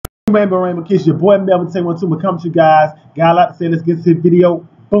Rainbow Kiss, your boy Melvin Tay 12 will come to you guys. Got a lot to say. Let's get to the video.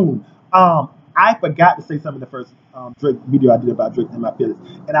 Boom. I forgot to say something in the first Drake video I did about Drake and my feelings,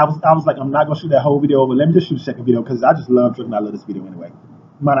 and I was like, I'm not gonna shoot that whole video over. Let me just shoot a second video because I just love Drake and I love this video anyway.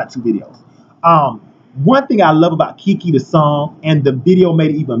 Why not two videos? One thing I love about KEKE the song, and the video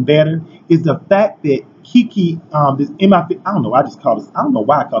made it even better, is the fact that KEKE, this in my, I don't know, I just call this, I don't know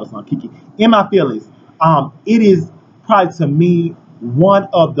why I call this song KEKE. In My Feelings, it is probably to me one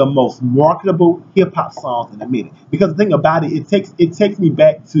of the most marketable hip hop songs in a minute. Because the thing about it, it takes me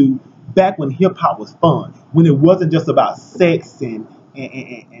back to when hip hop was fun, when it wasn't just about sex and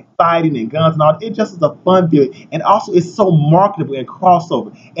fighting and guns and all. It just is a fun video, and also it's so marketable and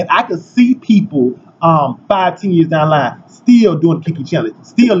crossover. And I could see people 5-10 years down the line still doing the KEKE challenge,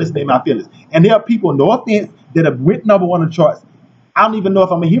 still listening to My Feelings. And there are people, no offense, that have went #1 on the charts. I don't even know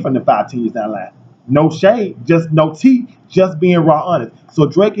if I'm gonna hear from them 5-10 years down the line. No shade, just no tea, just being raw honest. So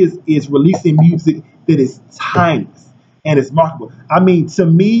Drake is releasing music that is timeless and it's marketable. I mean, to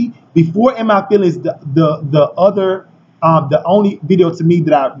me, before In My Feelings, the only video to me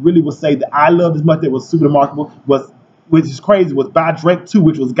that I really would say that I loved as much that was super remarkable was, which is crazy, was by Drake 2,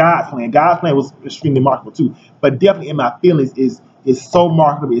 which was God's Plan. God's Plan was extremely marketable too. But definitely In My Feelings is so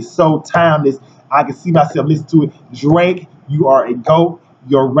marketable, it's so timeless. I can see myself listening to it. Drake, you are a GOAT.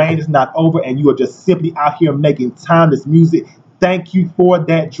 Your reign is not over, and you are just simply out here making timeless music. Thank you for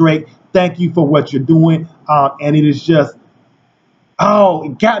that, Drake. Thank you for what you're doing. And it is just, oh,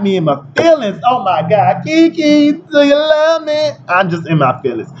 it got me in my feelings. Oh my God, KEKE, do you love me? I'm just in my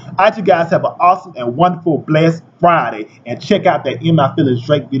feelings. I hope you guys have an awesome and wonderful, blessed Friday, and check out that In My Feelings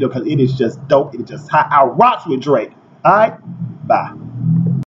Drake video because it is just dope. It is just how I rock with Drake. All right, bye.